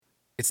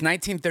It's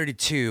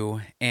 1932,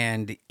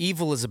 and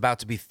evil is about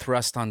to be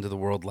thrust onto the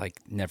world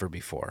like never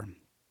before.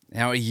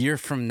 Now, a year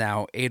from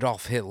now,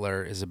 Adolf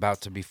Hitler is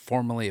about to be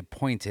formally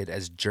appointed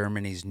as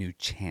Germany's new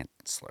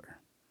chancellor.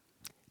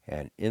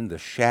 And in the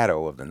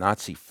shadow of the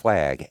Nazi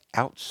flag,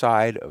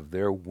 outside of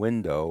their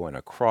window and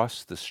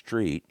across the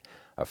street,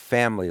 a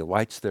family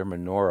lights their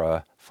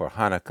menorah for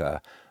Hanukkah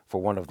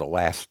for one of the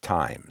last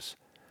times.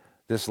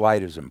 This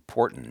light is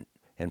important,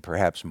 and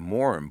perhaps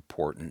more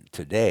important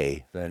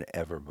today than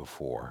ever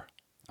before.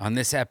 On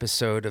this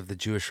episode of the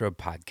Jewish Road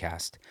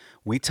podcast,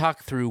 we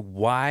talk through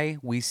why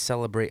we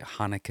celebrate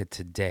Hanukkah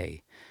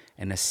today,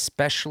 and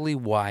especially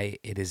why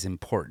it is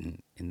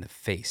important in the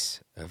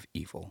face of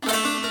evil.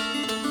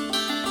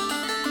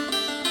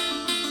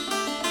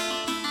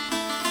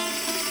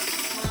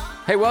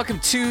 Hey, welcome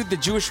to the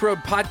Jewish Road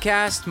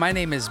podcast. My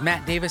name is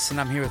Matt Davis, and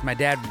I'm here with my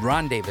dad,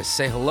 Ron Davis.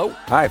 Say hello.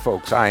 Hi,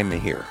 folks. I'm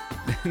here.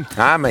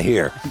 I'm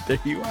here. There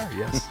you are,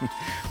 yes.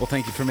 Well,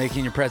 thank you for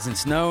making your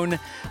presence known.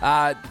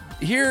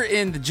 Here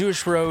in the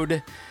Jewish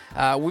Road,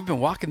 we've been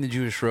walking the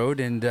Jewish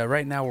Road, and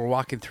right now we're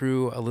walking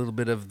through a little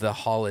bit of the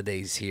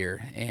holidays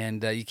here.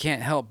 And you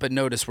can't help but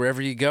notice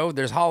wherever you go,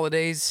 there's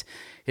holidays.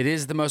 It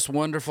is the most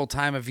wonderful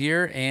time of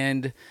year,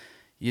 and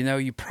you know,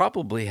 you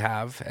probably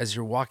have, as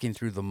you're walking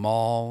through the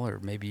mall, or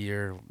maybe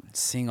you're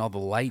seeing all the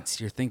lights,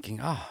 you're thinking,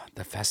 oh,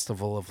 the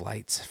Festival of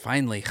Lights.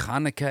 Finally,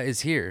 Hanukkah is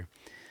here.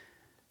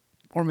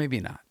 Or maybe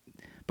not.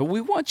 But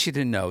we want you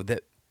to know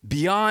that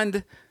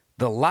beyond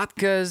the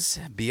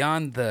latkes,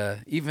 beyond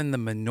even the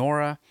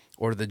menorah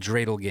or the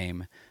dreidel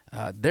game,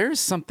 there's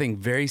something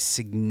very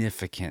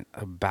significant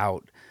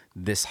about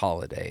this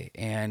holiday.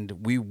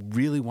 And we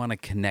really want to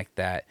connect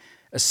that,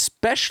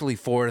 especially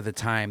for the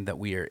time that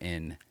we are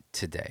in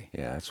today.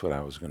 Yeah, that's what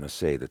I was going to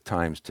say. The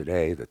times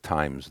today, the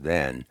times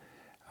then,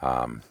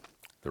 the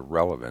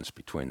relevance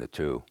between the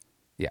two.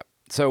 Yeah.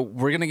 So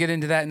we're going to get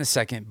into that in a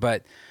second,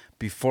 but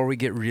before we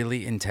get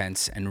really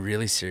intense and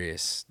really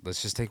serious,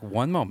 let's just take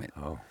one moment.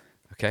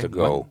 Okay. To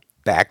go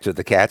back to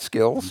the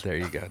Catskills. There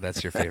you go.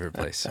 That's your favorite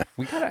place.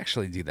 We got to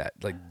actually do that.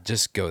 Like,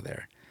 just go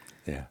there.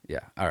 Yeah. Yeah.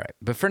 All right.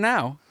 But for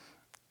now,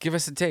 give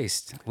us a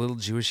taste. A little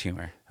Jewish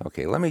humor.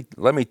 Okay. Let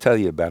me tell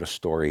you about a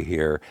story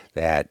here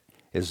that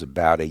is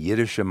about a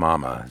Yiddish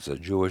mama. It's a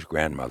Jewish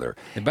grandmother.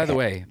 And by the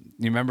way,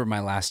 you remember my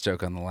last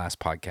joke on the last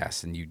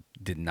podcast, and you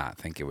did not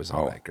think it was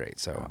all that great.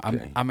 So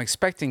okay. I'm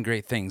expecting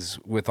great things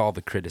with all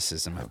the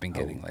criticism I've been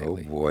getting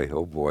lately.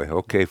 Oh boy.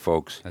 Okay,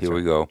 folks, here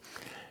we go.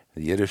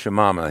 The Yiddish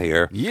mama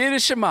here.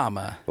 Yiddish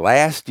mama.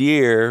 Last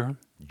year,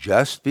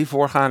 just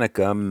before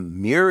Hanukkah,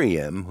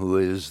 Miriam, who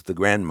is the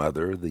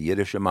grandmother, the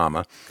Yiddish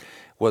mama,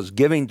 was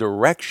giving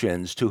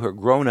directions to her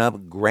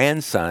grown-up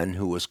grandson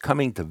who was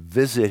coming to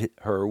visit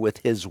her with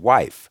his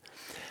wife.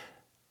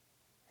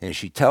 And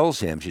she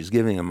tells him, she's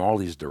giving him all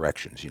these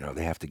directions. You know,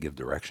 they have to give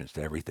directions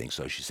to everything.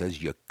 So she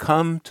says, you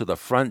come to the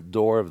front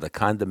door of the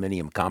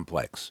condominium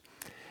complex.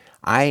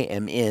 I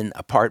am in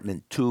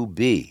apartment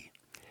 2B.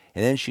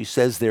 And then she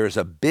says, there's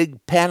a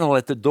big panel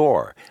at the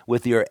door.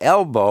 With your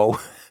elbow,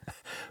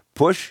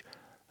 push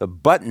the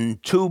button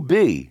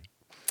 2B,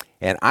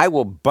 and I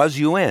will buzz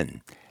you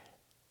in.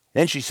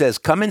 Then she says,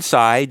 come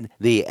inside,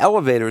 the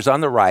elevator's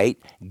on the right,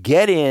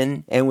 get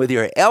in, and with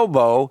your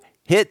elbow,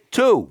 hit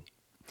 2.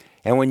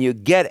 And when you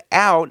get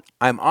out,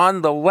 I'm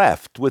on the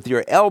left. With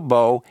your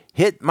elbow,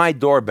 hit my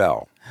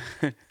doorbell.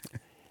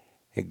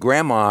 Hey,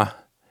 Grandma,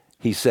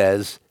 he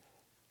says,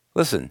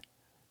 listen,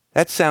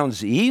 that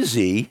sounds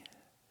easy.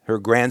 Her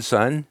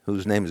grandson,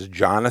 whose name is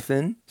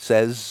Jonathan,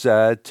 says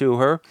to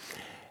her,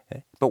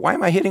 but why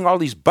am I hitting all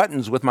these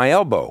buttons with my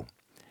elbow?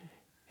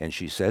 And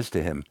she says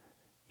to him,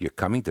 you're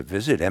coming to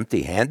visit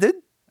empty-handed?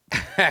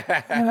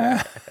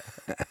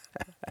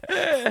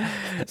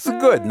 It's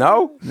good,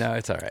 no? No,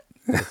 it's all right.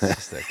 It's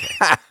just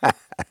okay.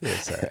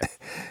 It's all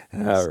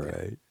right. All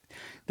right.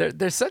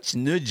 They're such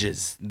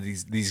nudges,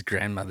 these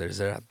grandmothers.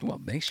 They're like, well,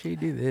 make sure you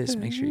do this,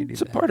 make sure you do It's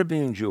that. a part of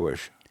being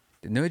Jewish.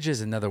 Nudge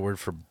is another word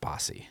for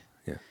bossy.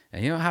 Yeah.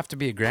 And you don't have to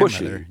be a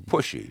grandmother.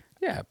 Pushy.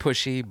 Yeah,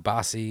 pushy,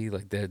 bossy.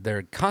 Like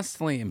they're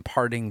constantly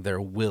imparting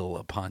their will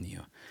upon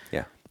you.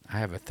 Yeah. I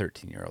have a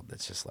 13-year-old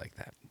that's just like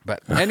that.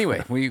 But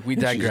anyway, we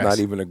digress. She's not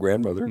even a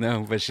grandmother.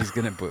 No, but she's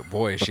gonna.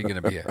 Boy, is she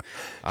gonna be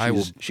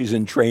a. She's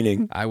in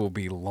training. I will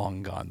be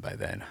long gone by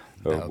then.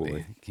 Oh, That'll boy.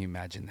 be. Can you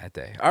imagine that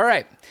day? All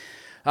right,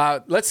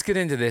 let's get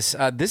into this.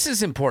 This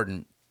is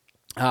important.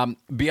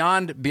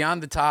 Beyond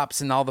the tops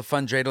and all the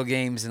fun dreidel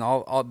games and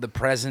all the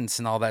presents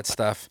and all that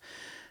stuff.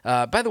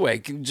 By the way,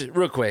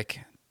 real quick,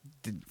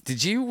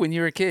 did you, when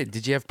you were a kid,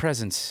 did you have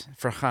presents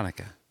for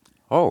Hanukkah?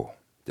 Oh,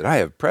 did I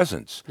have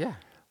presents? Yeah.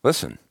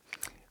 Listen,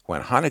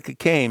 when Hanukkah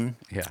came,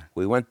 Yeah.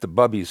 we went to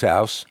Bubby's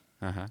house.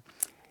 Uh-huh.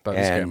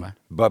 Bubby's grandma.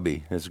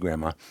 Bubby, his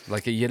grandma.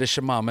 Like a Yiddish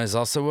mama is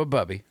also a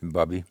bubby.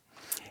 Bubby.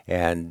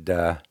 And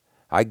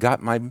I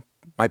got my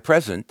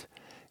present.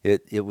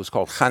 It was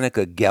called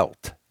Hanukkah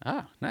Gelt.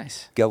 Ah,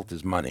 nice. Gelt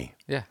is money.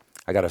 Yeah.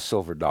 I got a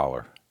silver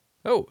dollar.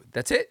 Oh,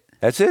 that's it?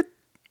 That's it?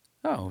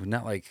 Oh,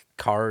 not like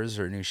cars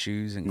or new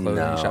shoes and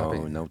clothing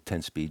shopping? No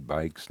 10-speed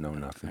bikes, no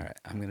nothing. All right,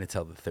 I'm going to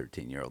tell the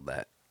 13-year-old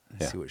that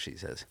and see what she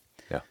says.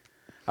 Yeah.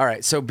 All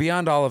right. So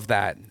beyond all of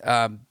that,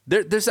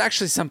 there's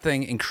actually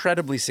something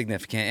incredibly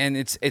significant, and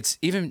it's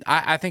even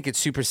I think it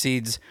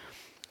supersedes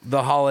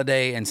the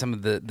holiday and some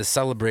of the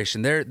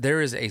celebration.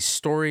 There is a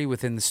story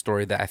within the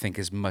story that I think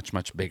is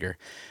much bigger,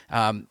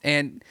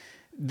 and.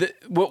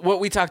 What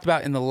we talked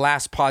about in the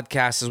last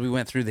podcast as we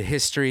went through the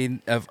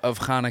history of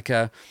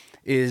Hanukkah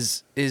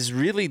is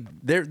really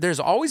there's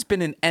always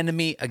been an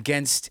enemy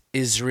against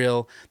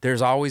Israel.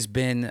 There's always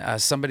been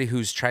somebody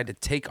who's tried to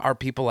take our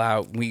people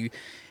out. We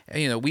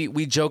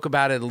joke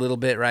about it a little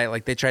bit, right?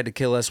 Like they tried to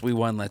kill us, we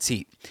won, let's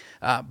eat.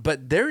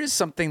 But there is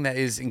something that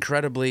is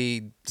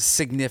incredibly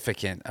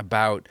significant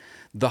about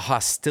the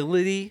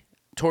hostility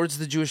towards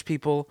the Jewish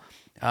people,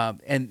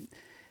 and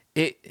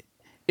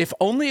if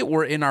only it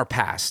were in our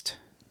past.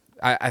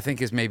 I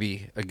think is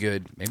maybe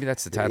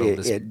that's the title of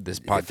this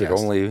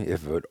podcast.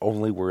 If it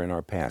only were in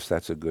our past,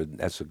 that's a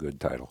good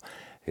title.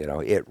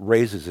 It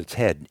raises its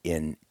head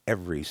in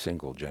every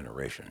single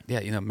generation.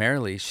 Yeah,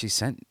 Marilee, she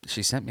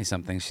sent me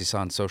something she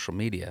saw on social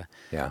media.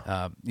 Yeah,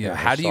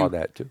 I saw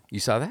that too. You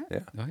saw that?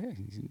 Yeah. Oh yeah,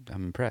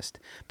 I'm impressed.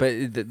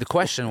 But the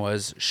question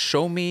was,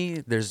 show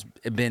me there's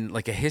been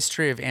like a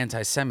history of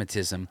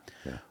anti-Semitism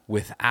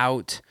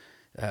without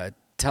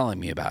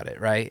telling me about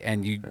it, right?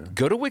 And you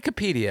go to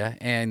Wikipedia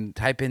and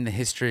type in the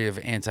history of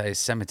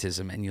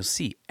anti-Semitism, and you'll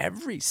see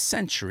every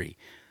century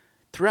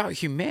throughout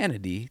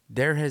humanity,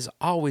 there has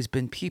always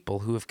been people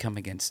who have come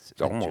against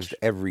almost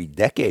every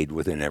decade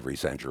within every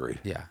century.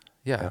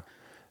 Yeah.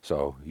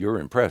 So you're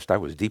impressed. I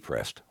was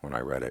depressed when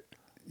I read it.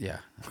 Yeah.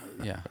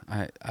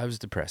 I was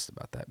depressed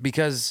about that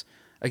because,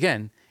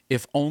 again,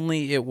 if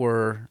only it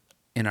were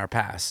in our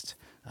past,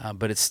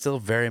 but it's still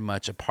very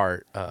much a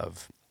part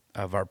of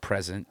our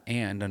present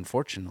and,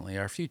 unfortunately,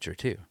 our future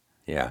too.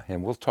 Yeah,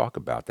 and we'll talk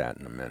about that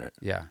in a minute.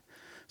 Yeah.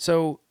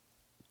 So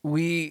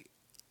we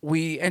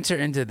enter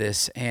into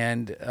this,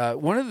 and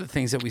one of the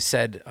things that we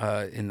said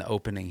in the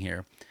opening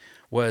here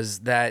was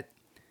that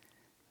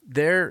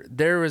there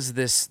was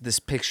this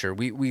picture.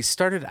 We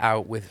started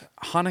out with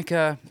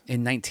Hanukkah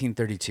in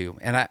 1932,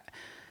 and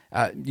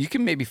you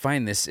can maybe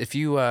find this if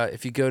you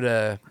go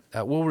to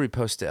we'll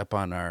repost it up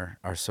on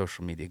our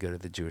social media. Go to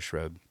the Jewish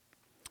Road.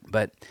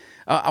 But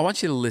I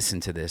want you to listen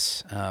to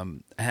this.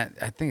 I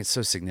think it's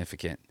so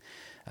significant.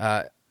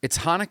 It's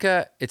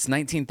Hanukkah. It's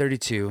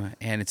 1932,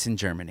 and it's in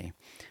Germany.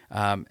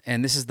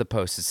 And this is the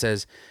post. It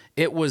says,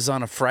 it was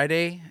on a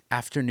Friday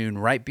afternoon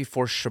right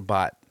before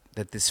Shabbat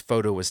that this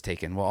photo was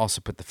taken. We'll also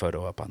put the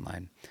photo up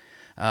online.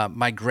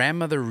 My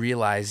grandmother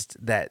realized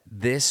that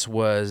this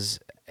was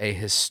a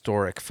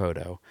historic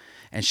photo,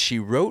 and she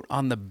wrote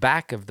on the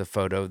back of the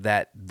photo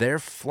that their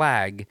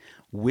flag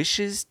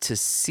wishes to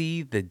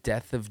see the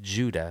death of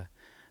Judah,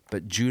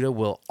 but Judah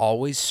will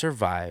always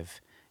survive,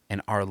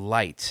 and our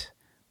light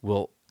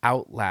will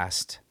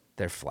outlast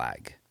their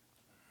flag.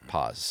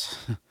 Pause.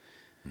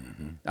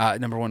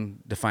 Number one,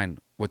 define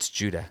what's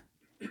Judah.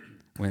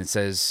 When it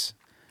says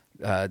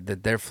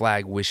that their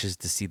flag wishes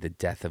to see the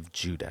death of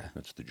Judah.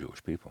 That's the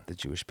Jewish people. The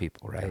Jewish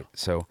people, right? Yeah.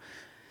 So,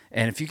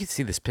 and if you can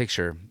see this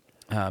picture,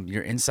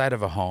 you're inside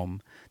of a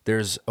home.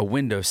 There's a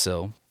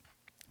windowsill,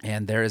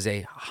 and there is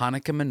a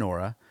Hanukkah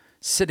menorah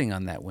sitting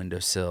on that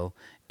windowsill,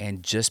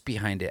 and just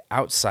behind it,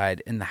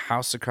 outside in the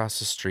house across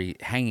the street,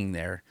 hanging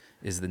there,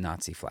 is the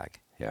Nazi flag.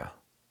 Yeah.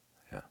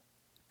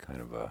 Kind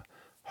of a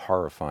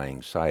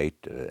horrifying sight,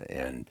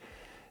 and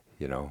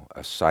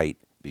a sight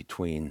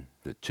between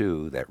the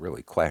two that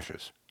really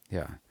clashes.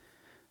 Yeah.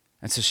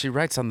 And so she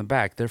writes on the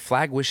back, their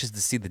flag wishes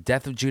to see the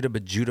death of Judah,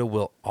 but Judah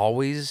will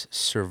always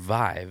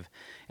survive,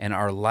 and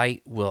our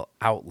light will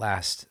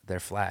outlast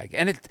their flag.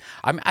 And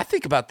I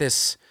think about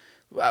this.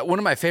 One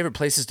of my favorite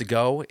places to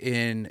go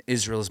in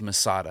Israel is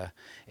Masada.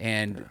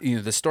 And,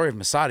 the story of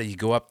Masada, you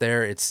go up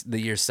there, it's the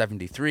year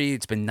 73.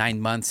 It's been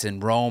 9 months in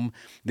Rome.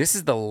 This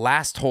is the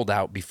last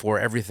holdout before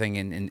everything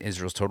in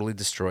Israel is totally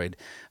destroyed.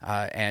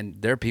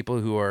 And there are people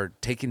who are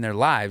taking their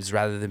lives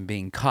rather than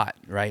being caught,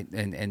 right?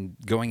 And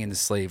going into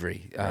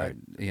slavery,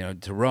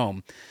 to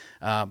Rome.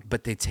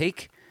 But they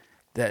take,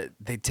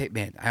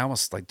 man, I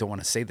almost don't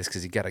want to say this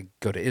because you got to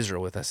go to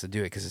Israel with us to do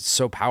it because it's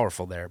so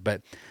powerful there.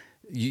 But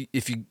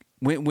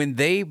when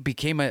they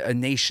became a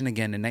nation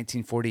again in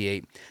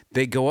 1948,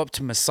 they go up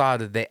to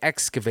Masada, they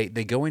excavate,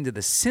 they go into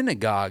the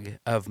synagogue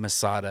of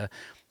Masada,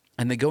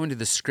 and they go into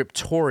the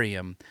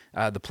scriptorium,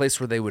 the place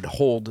where they would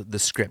hold the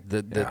script,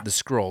 the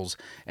scrolls,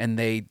 and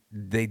they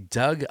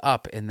dug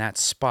up in that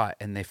spot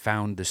and they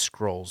found the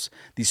scrolls.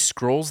 These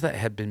scrolls that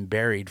had been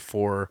buried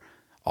for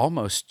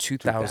almost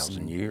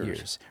 2,000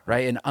 years,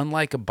 right? And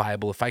unlike a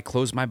Bible, if I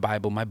close my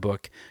Bible, my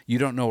book, you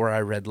don't know where I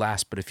read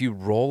last, but if you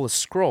roll a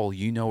scroll,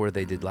 you know where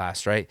they did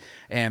last, right?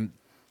 And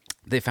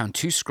They found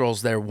two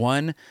scrolls there.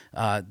 One,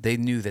 they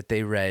knew that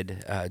they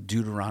read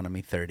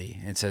Deuteronomy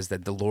 30. It says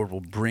that the Lord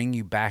will bring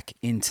you back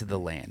into the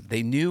land.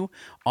 They knew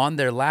on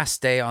their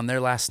last day, on their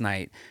last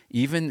night,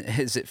 even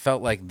as it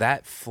felt like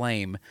that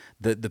flame,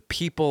 the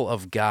people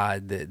of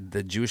God,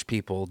 the Jewish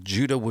people,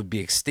 Judah would be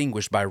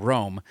extinguished by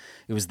Rome.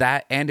 It was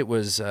that, and it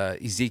was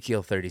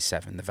Ezekiel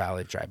 37, the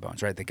Valley of Dry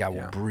Bones, right? That God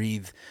will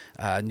breathe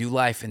new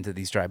life into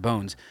these dry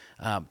bones.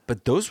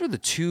 But those were the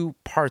two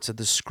parts of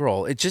the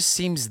scroll. It just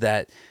seems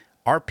that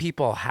our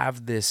people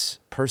have this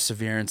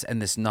perseverance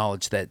and this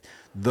knowledge that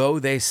though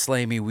they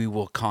slay me, we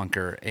will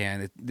conquer.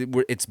 And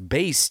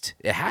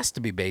it has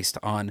to be based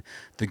on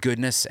the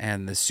goodness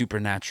and the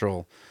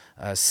supernatural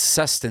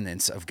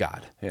sustenance of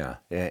God. Yeah,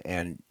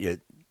 and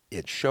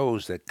it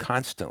shows that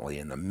constantly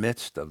in the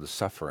midst of the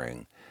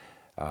suffering,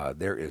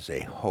 there is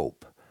a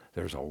hope.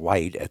 There's a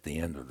light at the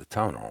end of the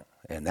tunnel,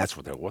 and that's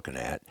what they're looking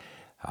at.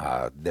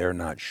 They're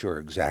not sure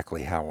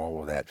exactly how all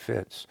of that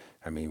fits.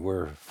 I mean,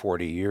 we're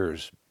 40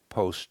 years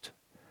post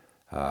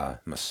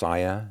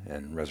Messiah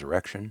and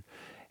resurrection,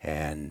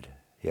 and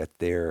yet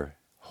they're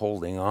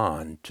holding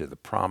on to the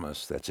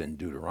promise that's in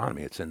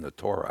Deuteronomy. It's in the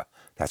Torah.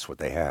 That's what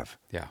they have.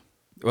 Yeah.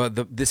 Well,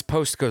 this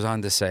post goes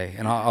on to say,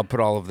 and I'll put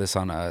all of this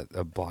on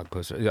a blog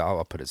post.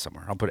 I'll put it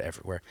somewhere. I'll put it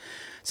everywhere.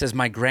 It says,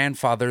 my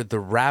grandfather, the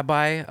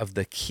rabbi of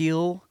the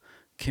Kiel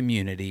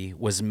community,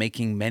 was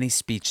making many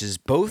speeches,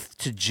 both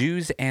to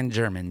Jews and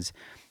Germans.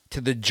 To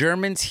the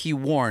Germans, he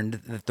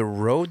warned that the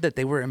road that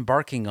they were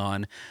embarking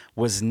on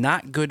was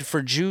not good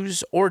for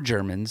Jews or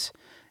Germans.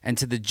 And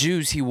to the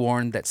Jews, he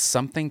warned that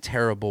something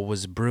terrible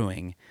was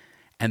brewing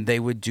and they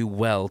would do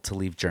well to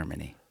leave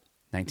Germany.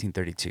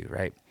 1932,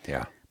 right?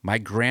 Yeah. My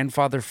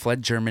grandfather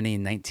fled Germany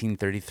in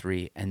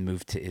 1933 and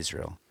moved to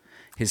Israel.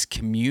 His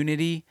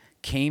community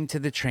came to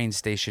the train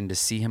station to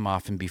see him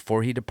off, and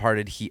before he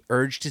departed, he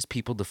urged his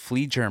people to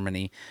flee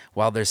Germany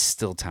while there's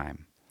still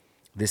time.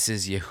 This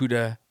is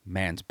Yehuda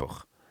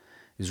Mansbuch.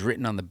 Is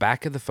written on the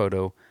back of the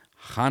photo,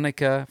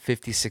 Hanukkah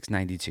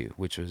 5692,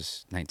 which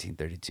was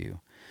 1932.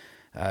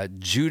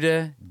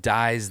 Judah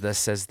dies, thus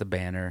says the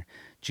banner.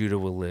 Judah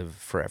will live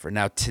forever.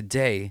 Now,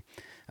 today,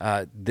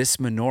 this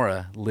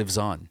menorah lives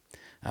on.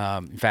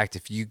 In fact,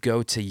 if you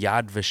go to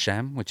Yad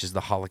Vashem, which is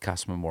the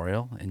Holocaust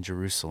Memorial in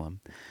Jerusalem,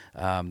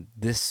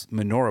 this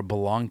menorah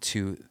belonged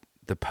to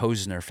the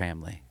Posner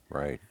family.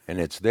 Right. And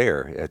it's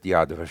there at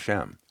Yad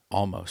Vashem.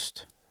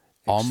 Almost.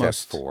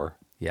 Except for...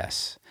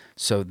 Yes.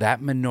 So that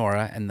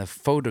menorah and that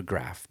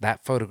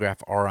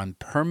photograph are on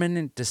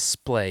permanent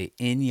display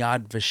in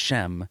Yad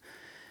Vashem,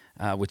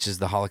 which is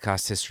the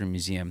Holocaust History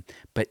Museum.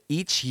 But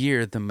each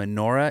year, the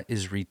menorah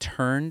is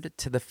returned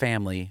to the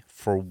family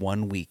for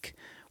 1 week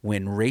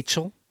when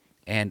Rachel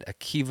and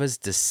Akiva's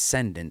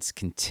descendants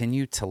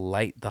continue to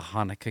light the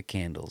Hanukkah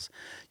candles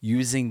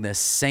using the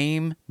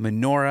same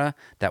menorah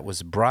that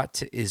was brought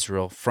to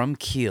Israel from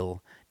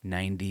Kiel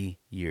 90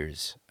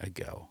 years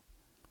ago.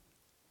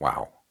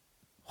 Wow.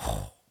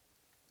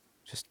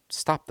 Just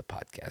stop the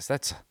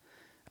podcast.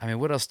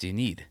 What else do you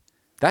need?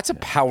 That's a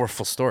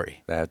powerful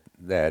story. That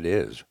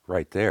is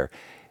right there.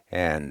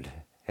 And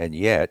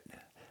yet,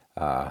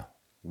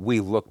 we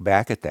look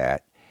back at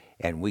that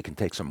and we can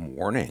take some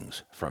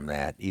warnings from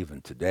that even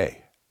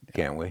today,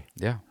 can't we?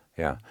 Yeah.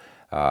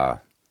 Yeah.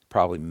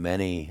 Probably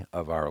many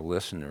of our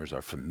listeners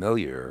are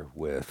familiar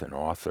with an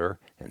author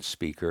and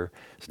speaker.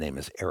 His name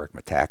is Eric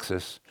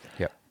Metaxas.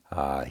 Yep.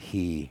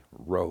 He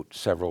wrote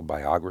several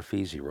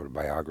biographies. He wrote a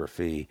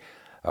biography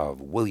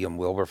of William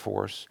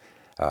Wilberforce.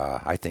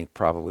 I think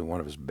probably one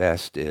of his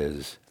best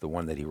is the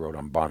one that he wrote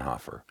on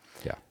Bonhoeffer.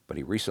 Yeah. But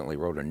he recently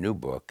wrote a new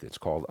book. It's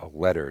called A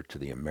Letter to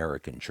the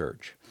American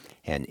Church.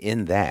 And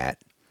in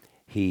that,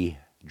 he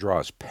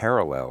draws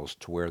parallels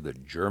to where the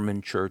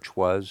German church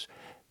was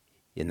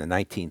in the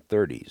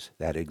 1930s,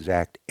 that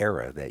exact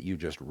era that you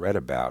just read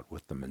about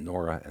with the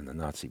menorah and the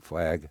Nazi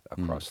flag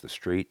across the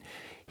street.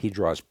 He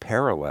draws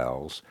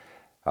parallels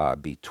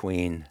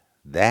between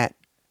that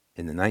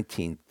in the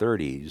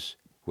 1930s,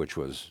 which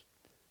was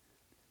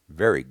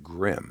very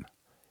grim.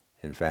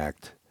 In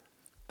fact,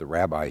 the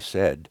rabbi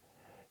said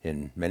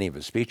in many of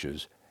his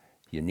speeches,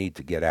 you need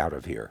to get out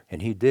of here.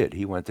 And he did.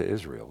 He went to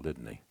Israel,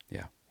 didn't he?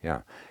 Yeah.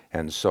 Yeah.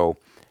 And so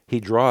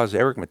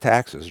Eric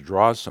Metaxas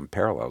draws some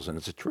parallels, and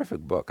it's a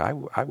terrific book. I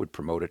would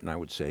promote it, and I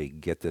would say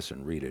get this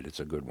and read it. It's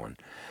a good one.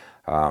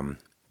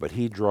 But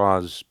he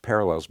draws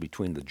parallels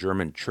between the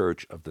German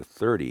church of the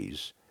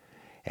 30s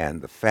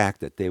and the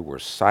fact that they were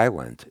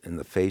silent in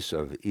the face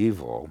of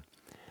evil,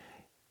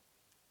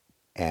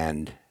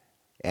 and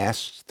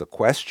asks the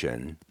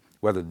question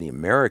whether the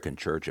American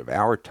church of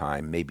our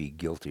time may be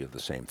guilty of the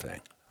same thing.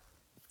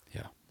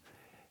 Yeah.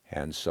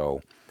 And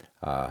so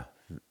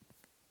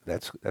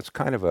that's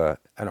kind of an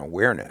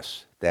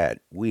awareness that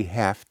we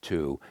have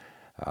to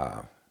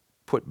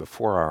put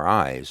before our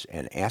eyes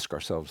and ask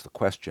ourselves the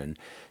question,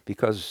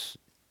 because,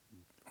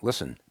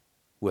 listen,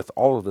 with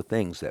all of the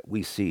things that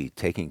we see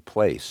taking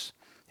place,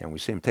 and we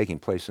see them taking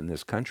place in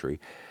this country,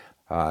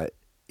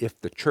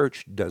 if the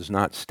church does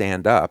not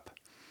stand up,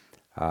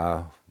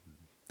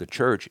 the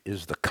church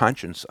is the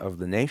conscience of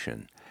the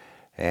nation.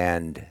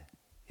 And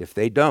if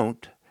they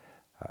don't,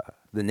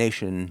 the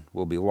nation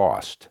will be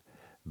lost.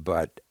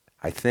 But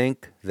I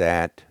think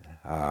that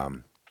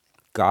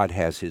God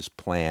has his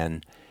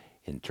plan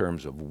in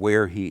terms of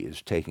where he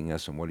is taking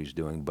us and what he's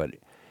doing. But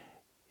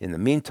in the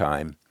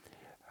meantime,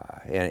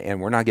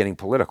 and we're not getting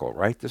political,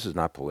 right? This is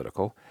not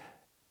political.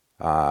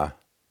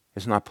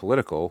 It's not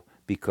political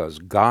because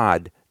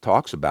God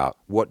talks about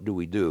what do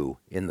we do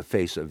in the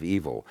face of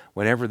evil.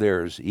 Whenever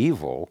there's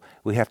evil,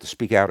 we have to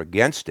speak out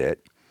against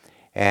it.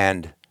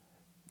 And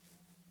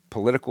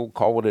political,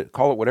 call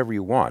it whatever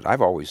you want.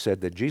 I've always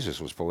said that Jesus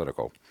was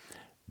political.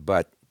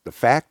 But the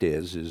fact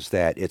is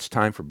that it's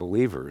time for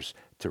believers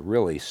to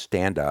really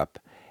stand up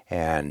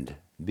and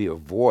be a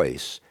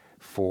voice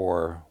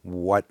for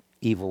what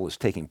evil is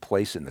taking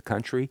place in the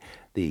country,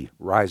 the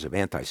rise of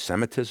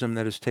anti-Semitism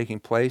that is taking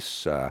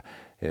place.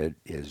 It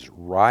is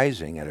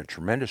rising at a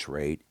tremendous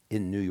rate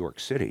in New York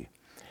City.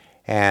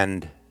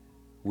 And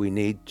we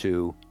need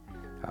to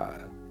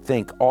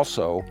think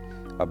also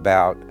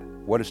about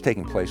what is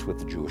taking place with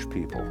the Jewish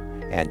people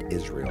and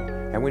Israel.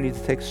 And we need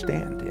to take a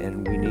stand,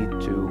 and we need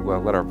to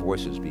let our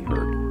voices be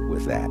heard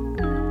with that.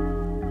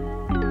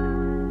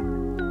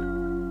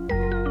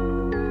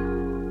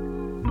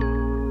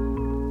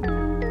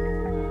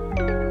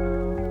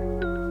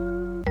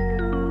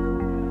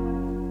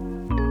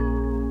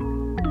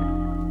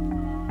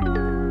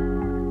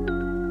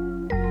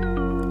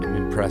 I'm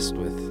impressed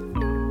with,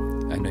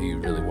 I know you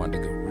really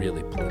wanted to go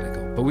really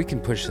political, but we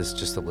can push this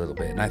just a little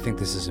bit. And I think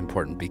this is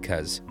important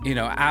because,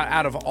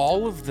 out of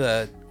all of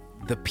the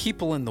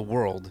people in the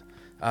world,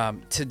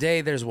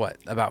 today there's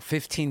about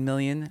 15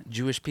 million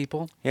Jewish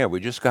people? Yeah, we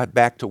just got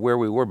back to where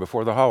we were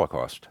before the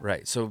Holocaust.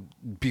 Right. So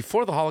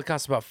before the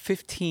Holocaust, about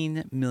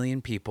 15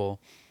 million people,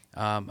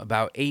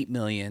 about 8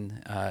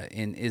 million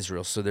in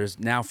Israel. So there's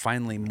now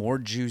finally more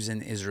Jews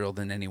in Israel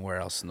than anywhere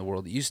else in the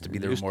world. It used to be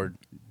there were more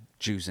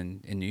Jews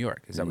in New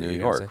York. Is that what New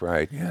you're York,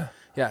 right? Yeah.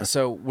 Yeah.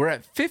 So we're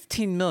at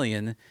 15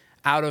 million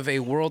out of a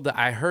world that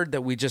I heard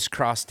that we just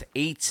crossed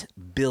 8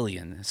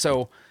 billion.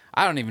 So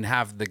I don't even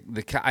have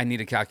I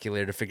need a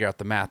calculator to figure out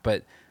the math,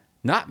 but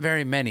not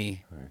very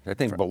many. I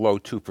think below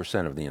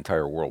 2% of the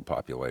entire world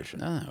population.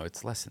 No,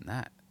 it's less than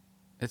that.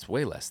 It's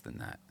way less than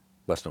that.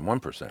 Less than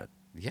 1%.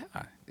 Yeah,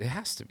 it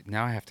has to be.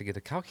 Now I have to get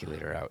a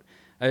calculator out.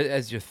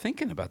 As you're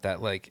thinking about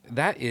that, like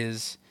that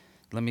is,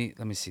 let me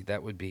see.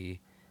 That would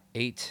be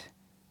 8,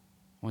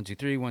 1, 2,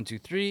 3, 1, 2,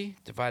 3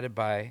 divided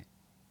by,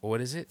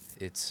 what is it?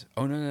 It's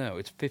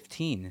it's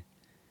 15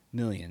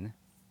 million,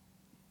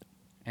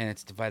 and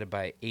it's divided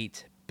by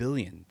 8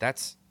 billion.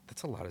 That's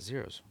a lot of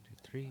zeros. 1,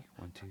 2, 3,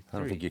 1, 2, 3. I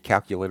don't think your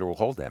calculator will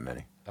hold that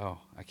many. Oh,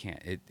 I can't.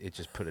 It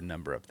just put a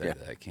number up there Yeah.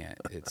 that I can't.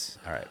 It's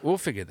all right. We'll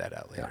figure that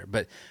out later. Yeah.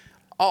 But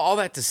all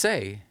that to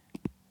say,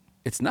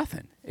 it's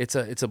nothing. It's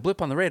a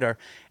blip on the radar.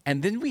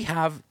 And then we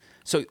have,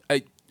 so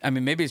I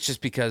mean, maybe it's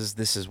just because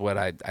this is what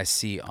I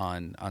see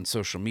on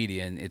social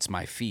media, and it's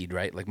my feed,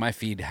 right? Like my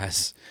feed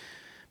has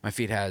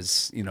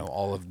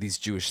all of these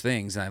Jewish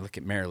things, and I look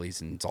at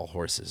Marilee's and it's all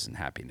horses and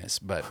happiness.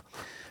 But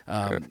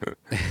and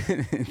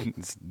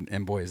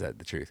boy, is that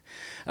the truth.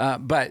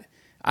 But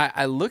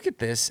I look at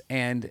this,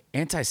 and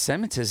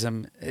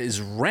anti-Semitism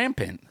is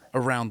rampant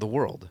around the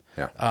world.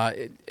 Yeah.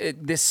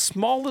 This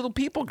small little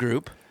people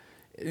group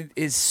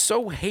is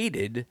so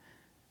hated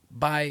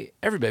by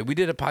everybody. We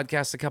did a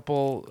podcast a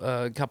couple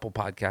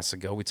podcasts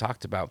ago. We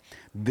talked about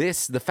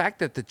this. The fact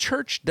that the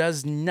church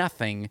does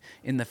nothing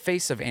in the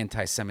face of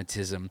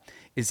anti-Semitism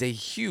is a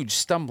huge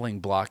stumbling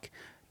block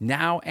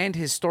now and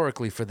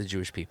historically for the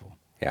Jewish people.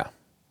 Yeah.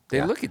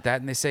 They look at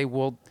that and they say,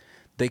 well,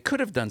 they could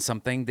have done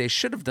something. They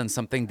should have done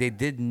something. They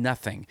did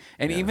nothing.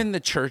 And even the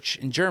church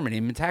in Germany,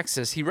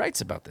 Metaxas, he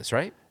writes about this,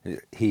 right?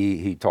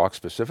 He talks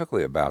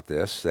specifically about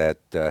this,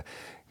 that,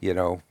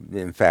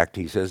 in fact,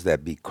 he says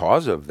that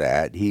because of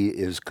that, he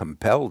is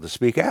compelled to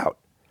speak out.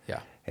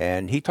 Yeah.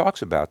 And he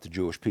talks about the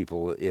Jewish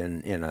people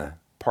in a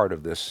part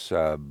of this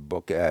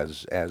book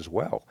as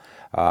well.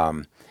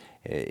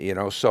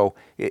 So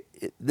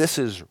this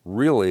is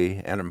really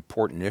an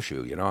important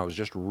issue. I was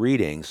just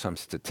reading some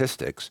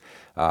statistics.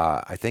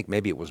 I think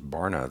maybe it was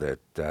Barna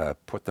that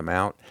put them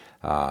out.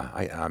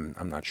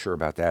 I'm not sure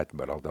about that,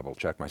 but I'll double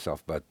check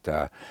myself.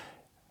 But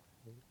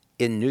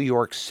in New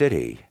York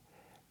City,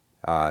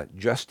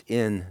 just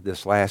in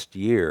this last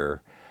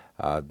year,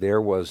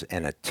 there was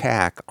an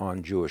attack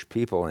on Jewish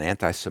people, an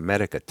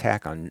anti-Semitic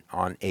attack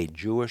on a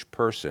Jewish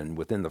person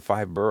within the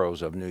 5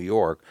 boroughs of New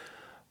York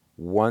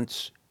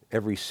once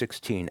every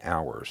 16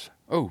 hours.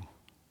 Oh.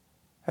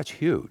 That's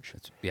huge.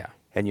 Yeah.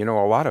 And a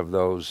lot of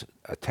those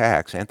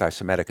attacks,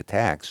 anti-Semitic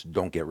attacks,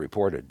 don't get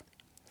reported.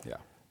 Yeah.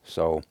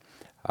 So,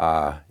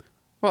 well,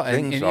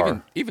 and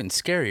are even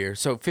scarier.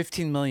 So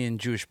 15 million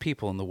Jewish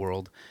people in the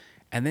world,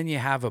 and then you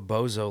have a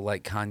bozo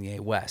like Kanye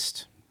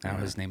West. Now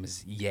his name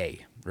is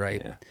Ye,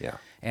 right? Yeah.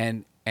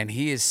 And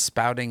he is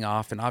spouting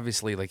off, and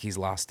obviously like he's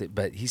lost it,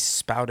 but he's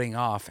spouting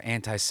off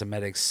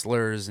anti-Semitic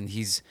slurs, and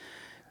he's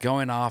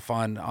going off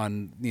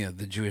on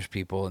the Jewish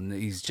people, and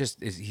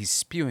he's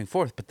spewing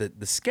forth. But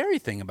the scary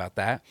thing about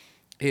that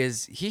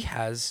is he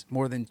has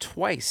more than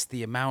twice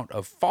the amount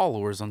of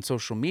followers on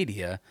social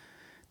media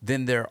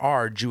than there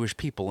are Jewish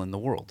people in the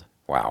world.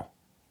 Wow.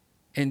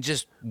 In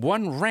just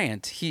one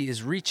rant, he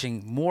is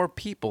reaching more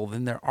people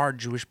than there are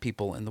Jewish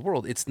people in the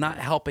world. It's not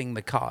helping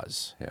the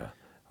cause. Yeah.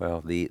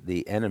 Well,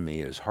 the enemy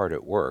is hard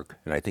at work,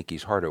 and I think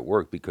he's hard at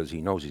work because he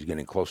knows he's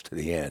getting close to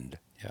the end.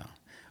 Yeah.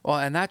 Well,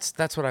 and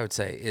that's what I would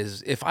say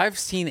is if I've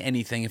seen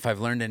anything, if I've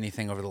learned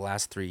anything over the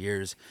last 3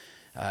 years,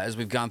 as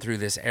we've gone through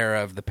this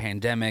era of the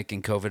pandemic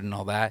and COVID and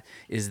all that,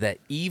 is that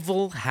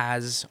evil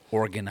has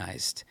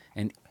organized.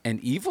 And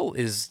evil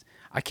is,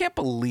 I can't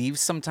believe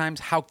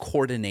sometimes how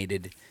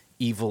coordinated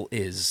evil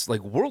is.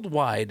 Like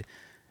worldwide,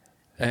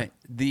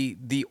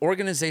 the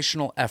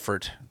organizational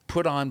effort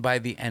put on by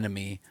the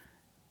enemy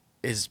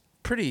is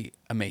pretty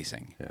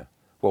amazing. Yeah.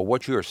 Well,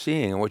 what you're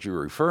seeing and what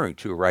you're referring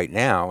to right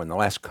now in the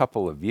last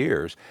couple of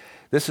years,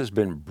 this has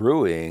been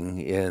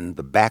brewing in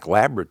the back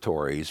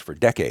laboratories for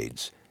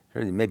decades,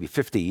 maybe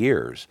 50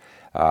 years.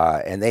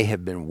 And they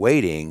have been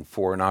waiting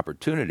for an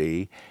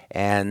opportunity,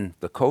 and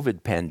the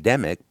COVID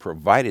pandemic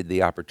provided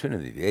the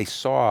opportunity. They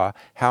saw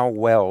how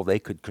well they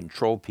could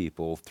control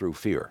people through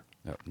fear.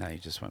 Oh, now you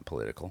just went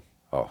political.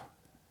 Oh,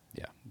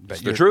 Yeah. But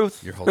it's the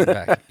truth. You're holding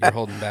back. You're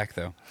holding back,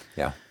 though.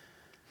 Yeah.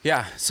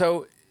 Yeah.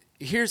 So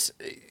here's,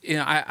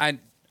 I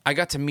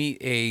got to meet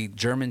a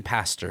German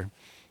pastor,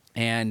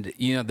 and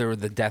there were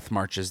the death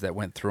marches that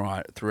went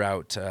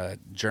throughout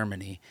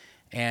Germany,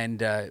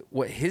 and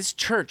what his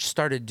church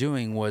started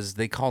doing was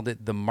they called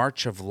it the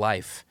March of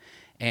Life,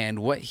 and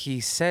what he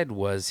said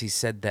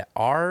that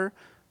our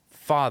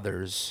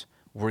fathers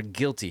were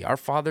guilty. Our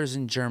fathers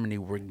in Germany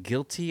were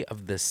guilty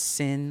of the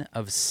sin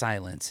of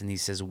silence, and he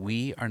says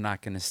we are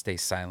not going to stay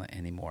silent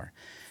anymore.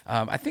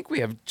 I think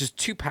we have just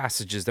two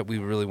passages that we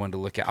really wanted to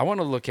look at. I want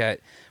to look at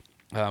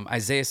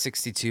Isaiah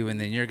 62, and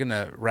then you're going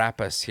to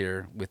wrap us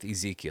here with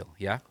Ezekiel,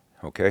 yeah?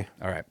 Okay.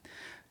 All right.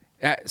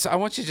 So I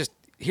want you to just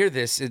hear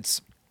this.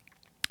 It's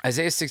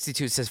Isaiah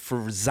 62. It says,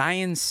 "For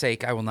Zion's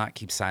sake I will not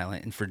keep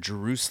silent, and for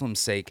Jerusalem's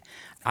sake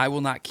I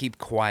will not keep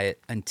quiet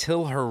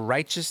until her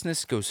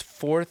righteousness goes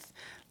forth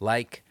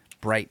like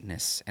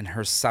brightness, and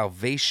her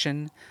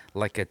salvation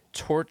like a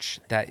torch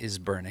that is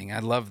burning." I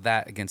love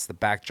that against the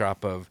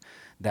backdrop of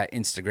that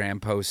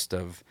Instagram post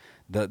of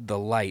the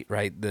light,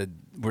 right?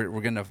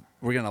 We're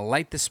gonna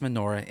light this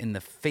menorah in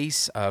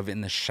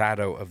the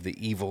shadow of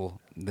the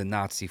evil, the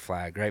Nazi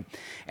flag, right?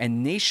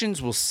 "And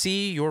nations will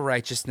see your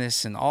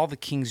righteousness, and all the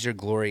kings your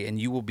glory, and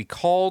you will be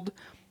called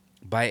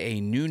by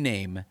a new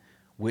name,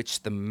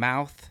 which the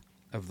mouth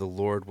of the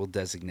Lord will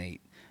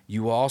designate.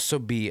 You will also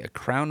be a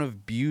crown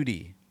of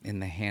beauty in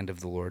the hand of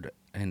the Lord,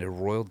 and a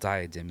royal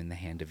diadem in the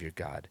hand of your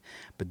God."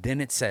 But then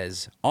it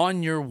says,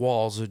 "On your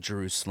walls, O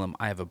Jerusalem,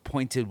 I have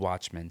appointed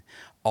watchmen.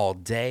 All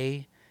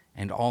day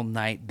and all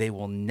night they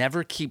will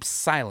never keep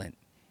silent.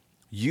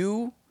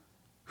 You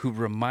who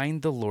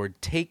remind the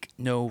Lord, take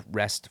no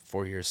rest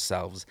for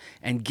yourselves,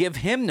 and give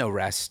him no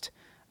rest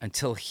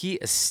until he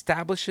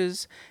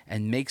establishes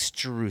and makes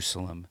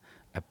Jerusalem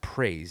a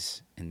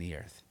praise in the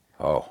earth."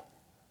 Oh.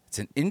 It's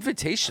an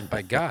invitation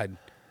by God.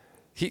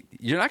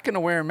 You're not going to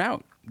wear him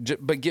out,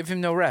 but give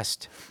him no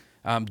rest.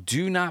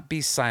 Do not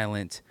be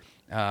silent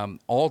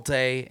all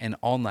day and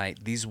all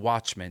night. These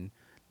watchmen,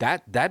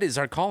 that is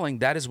our calling.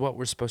 That is what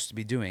we're supposed to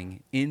be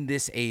doing in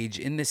this age,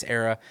 in this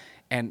era.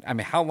 And I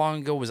mean, how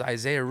long ago was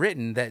Isaiah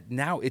written that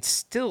now it's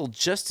still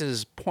just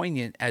as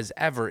poignant as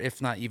ever,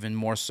 if not even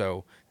more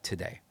so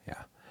today?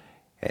 Yeah.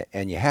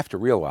 And you have to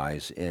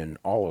realize in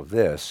all of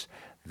this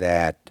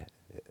that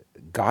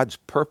God's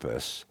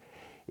purpose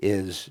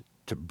is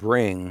to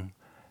bring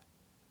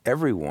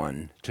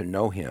everyone to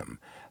know him.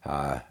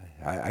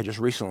 I just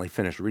recently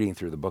finished reading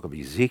through the book of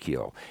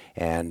Ezekiel,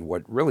 and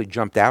what really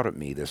jumped out at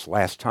me this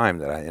last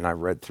time I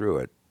read through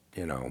it,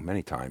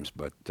 many times,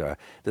 but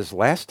this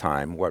last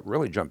time, what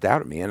really jumped out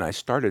at me, and I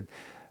started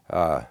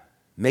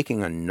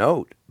making a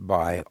note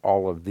by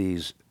all of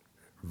these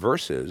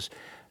verses,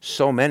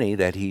 so many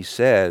that he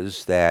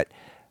says that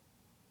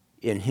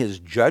in his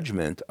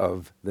judgment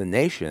of the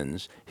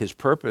nations, his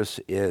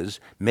purpose is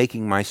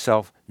making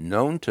myself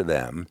known to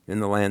them in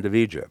the land of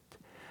Egypt.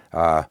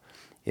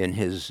 In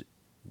his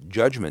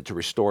judgment to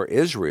restore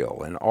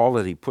Israel and all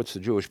that he puts the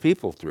Jewish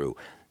people through,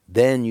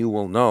 then you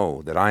will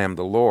know that I am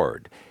the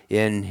Lord.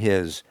 In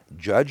his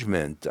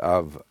judgment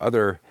of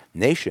other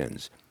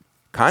nations,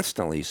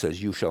 constantly he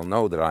says, you shall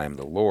know that I am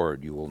the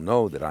Lord. You will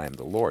know that I am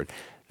the Lord.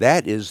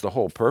 That is the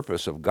whole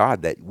purpose of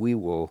God, that we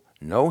will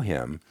know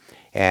him.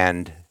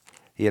 And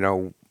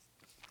I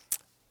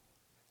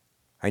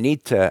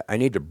need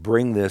to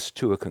bring this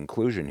to a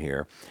conclusion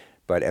here,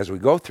 but as we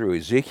go through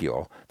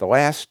Ezekiel, the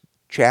last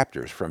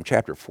chapters from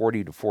chapter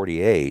 40 to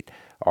 48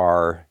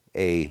 are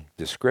a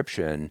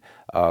description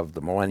of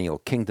the millennial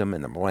kingdom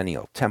and the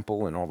millennial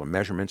temple and all the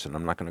measurements, and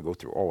I'm not going to go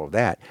through all of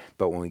that.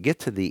 But when we get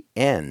to the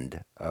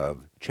end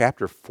of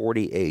chapter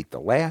 48, the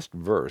last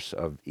verse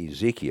of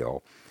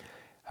Ezekiel,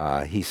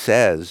 he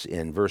says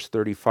in verse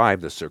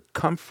 35, "The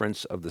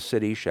circumference of the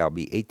city shall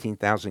be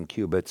 18,000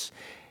 cubits,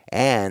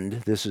 And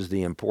this is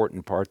the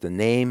important part, the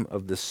name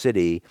of the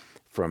city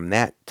from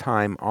that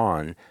time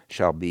on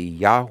shall be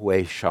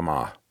Yahweh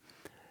Shammah.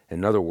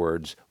 In other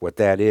words, what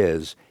that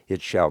is,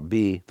 it shall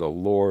be the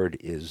Lord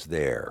is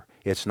there.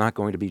 It's not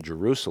going to be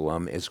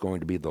Jerusalem, it's going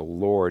to be the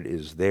Lord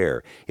is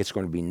there. It's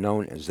going to be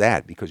known as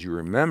that because you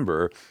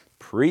remember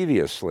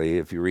previously,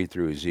 if you read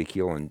through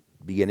Ezekiel and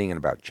beginning in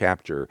about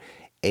chapter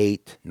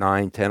 8,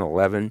 9, 10,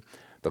 11,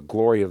 the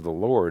glory of the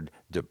Lord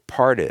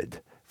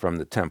departed from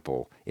the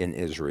temple in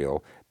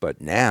Israel, but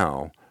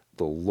now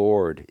the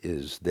Lord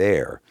is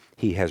there.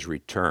 He has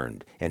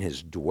returned, and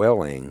his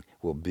dwelling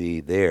will be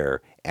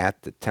there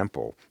at the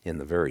temple in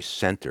the very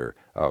center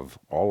of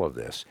all of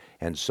this.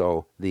 And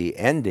so the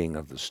ending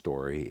of the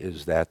story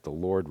is that the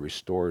Lord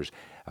restores,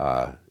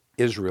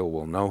 Israel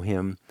will know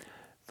him.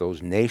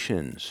 Those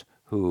nations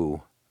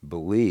who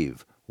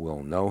believe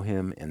will know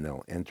him, and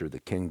they'll enter the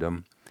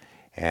kingdom.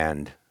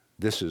 And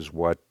this is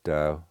what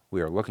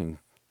we are looking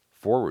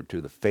forward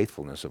to, the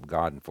faithfulness of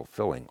God in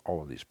fulfilling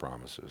all of these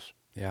promises.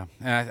 Yeah,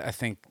 and I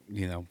think,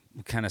 we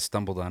kind of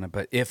stumbled on it,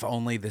 but if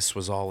only this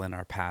was all in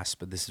our past,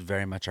 but this is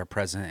very much our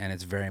present, and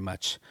it's very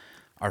much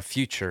our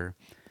future.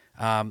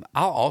 I'll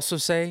also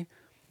say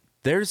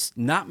there's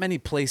not many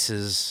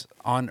places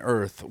on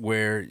earth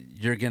where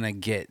you're going to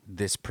get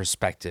this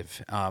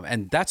perspective.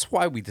 And that's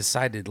why we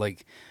decided,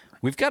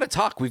 we've got to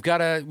talk. We got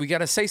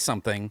to say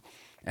something.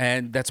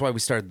 And that's why we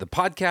started the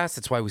podcast.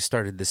 That's why we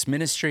started this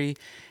ministry.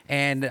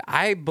 And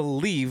I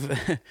believe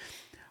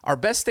our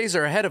best days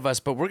are ahead of us,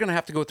 but we're going to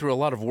have to go through a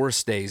lot of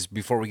worse days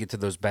before we get to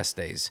those best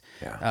days.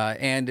 Yeah.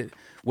 And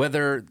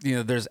whether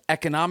there's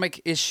economic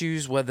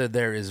issues, whether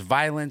there is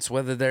violence,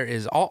 whether there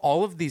is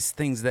all of these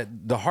things,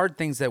 that the hard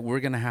things that we're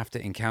going to have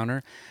to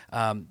encounter,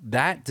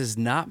 that does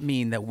not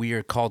mean that we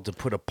are called to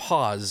put a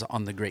pause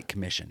on the Great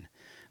Commission.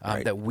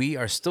 Right. That we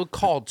are still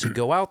called to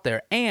go out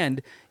there,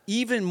 and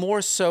even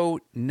more so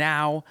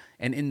now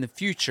and in the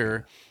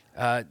future,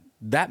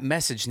 that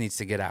message needs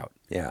to get out.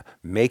 Yeah,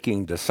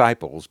 making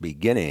disciples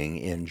beginning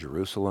in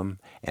Jerusalem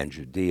and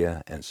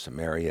Judea and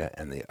Samaria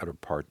and the other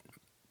part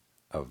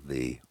of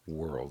the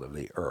world, of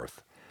the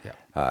earth. Yeah.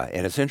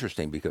 And it's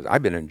interesting because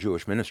I've been in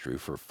Jewish ministry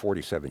for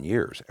 47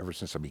 years. Ever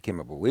since I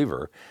became a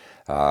believer,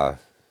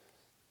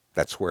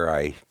 that's where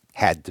I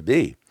had to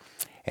be.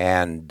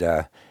 And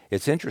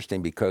it's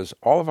interesting because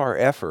all of our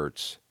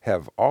efforts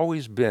have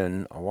always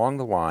been along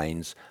the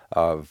lines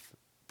of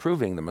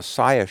proving the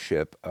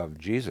messiahship of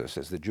Jesus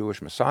as the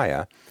Jewish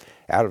Messiah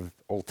out of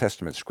Old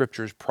Testament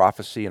scriptures,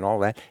 prophecy, and all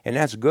that. And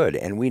that's good.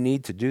 And we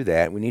need to do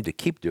that. We need to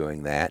keep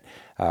doing that.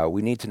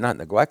 We need to not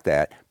neglect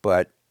that.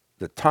 But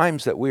the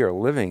times that we are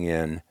living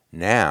in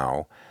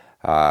now,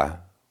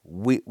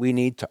 we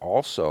need to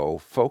also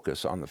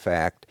focus on the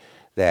fact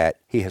that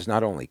he has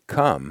not only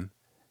come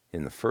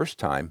in the first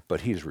time,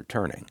 but he's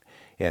returning.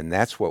 And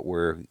that's what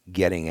we're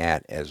getting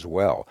at as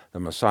well. The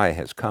Messiah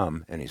has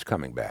come, and he's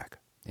coming back.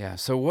 Yeah,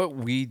 so what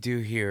we do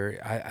here,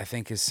 I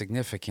think, is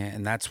significant,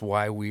 and that's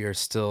why we are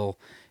still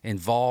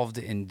involved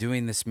in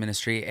doing this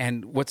ministry.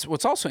 And what's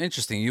also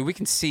interesting, we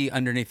can see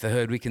underneath the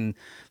hood, we can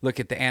look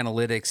at the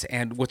analytics,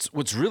 and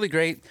what's really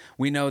great,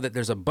 we know that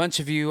there's a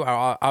bunch of you.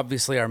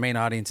 Obviously, our main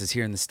audience is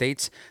here in the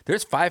States.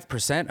 There's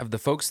 5% of the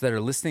folks that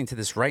are listening to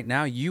this right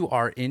now. You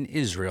are in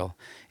Israel,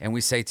 and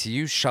we say to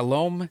you,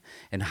 Shalom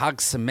and Hag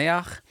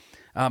Sameach.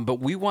 But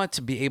we want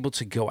to be able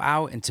to go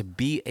out and to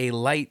be a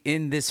light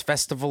in this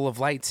festival of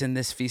lights, in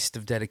this feast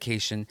of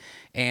dedication.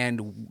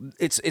 And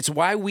it's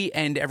why we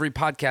end every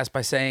podcast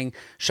by saying,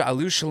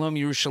 Sha'alu Shalom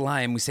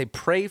Yerushalayim. We say,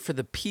 pray for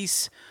the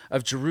peace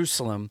of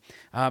Jerusalem.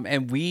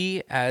 And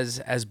we,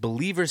 as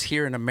believers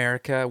here in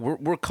America,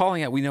 we're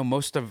calling out, we know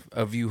most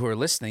of you who are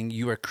listening,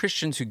 you are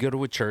Christians who go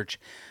to a church,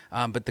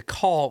 but the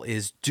call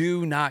is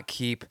do not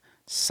keep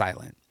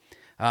silent.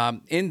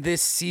 In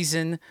this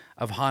season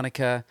of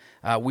Hanukkah,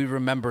 we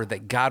remember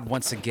that God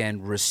once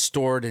again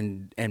restored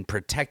and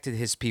protected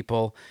his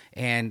people,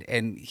 and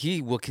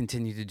he will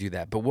continue to do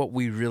that. But what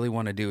we really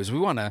want to do is we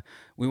want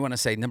to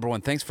say, number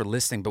one, thanks for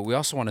listening, but we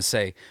also want to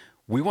say,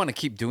 we want to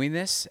keep doing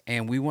this,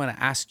 and we want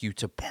to ask you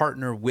to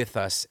partner with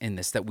us in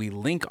this, that we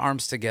link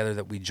arms together,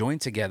 that we join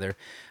together.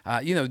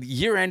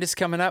 Year end is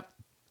coming up.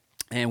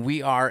 And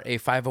we are a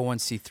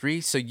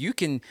 501c3, so you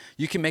can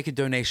make a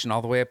donation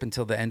all the way up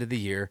until the end of the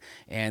year,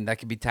 and that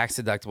can be tax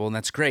deductible, and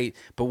that's great.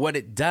 But what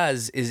it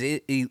does is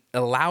it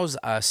allows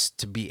us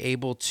to be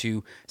able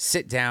to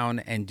sit down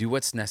and do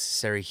what's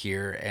necessary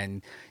here,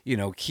 and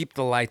keep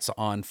the lights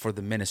on for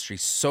the ministry,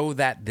 so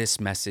that this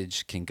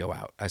message can go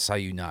out. I saw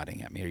you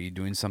nodding at me. Are you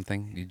doing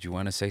something? Did you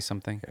want to say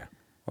something? Yeah.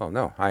 Well,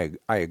 no, I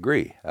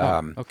agree.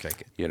 Okay,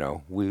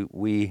 good.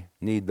 We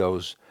need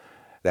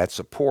that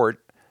support.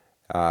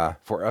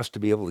 For us to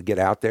be able to get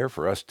out there,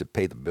 for us to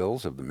pay the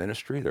bills of the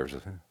ministry. There's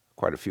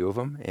quite a few of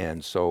them.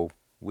 And so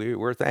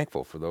we're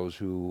thankful for those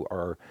who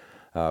are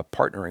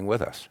partnering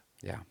with us.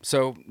 Yeah.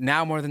 So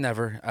now more than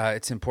ever,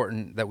 it's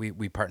important that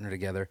we partner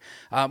together.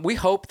 We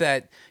hope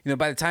that,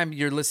 by the time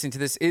you're listening to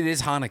this, it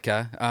is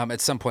Hanukkah.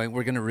 At some point,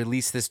 we're going to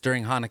release this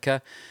during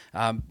Hanukkah,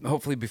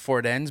 hopefully before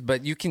it ends.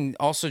 But you can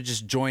also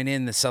just join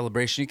in the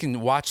celebration. You can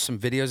watch some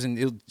videos,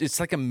 and it's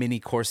like a mini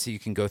course that you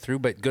can go through.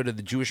 But go to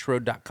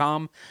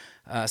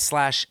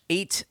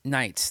thejewishroad.com/8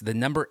 nights, the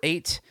number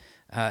 8.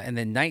 And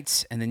then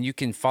nights, and then you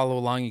can follow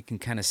along. You can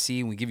kind of see,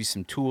 and we give you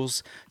some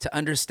tools to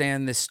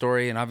understand this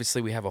story. And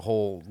obviously, we have a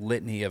whole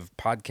litany of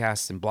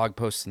podcasts and blog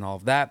posts and all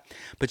of that.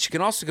 But you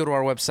can also go to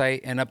our website,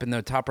 and up in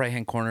the top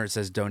right-hand corner, it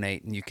says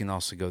donate. And you can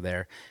also go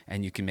there,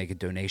 and you can make a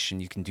donation.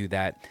 You can do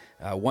that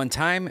one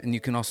time, and you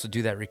can also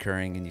do that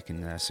recurring, and you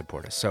can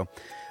support us. So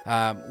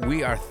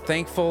we are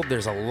thankful.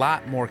 There's a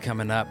lot more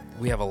coming up.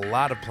 We have a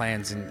lot of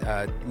plans.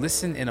 And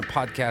listen in a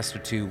podcast or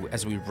two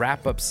as we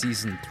wrap up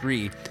season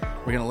 3.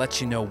 We're going to let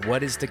you know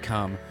what is to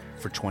come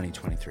for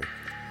 2023.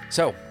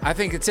 So I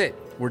think it's it.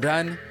 We're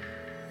done.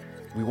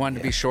 We wanted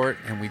to be short,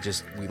 and we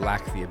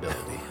lack the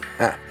ability.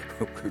 We're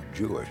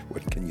Jewish.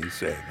 What can you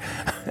say?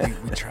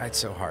 we tried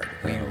so hard.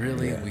 We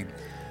really,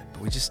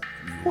 we just...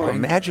 Well,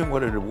 imagine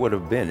what it would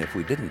have been if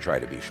we didn't try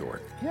to be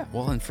short. Yeah,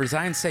 well, and for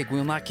Zion's sake, we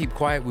will not keep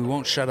quiet. We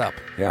won't shut up.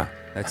 Yeah.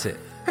 That's it.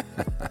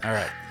 All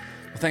right.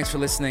 Well, thanks for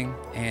listening,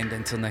 and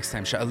until next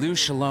time, Shalom,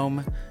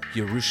 Shalom,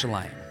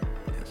 Yerushalayim.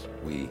 Yes,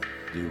 we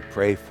do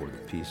pray for the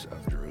peace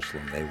of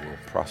Jerusalem. They will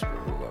prosper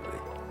who love thee.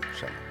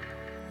 Shalom.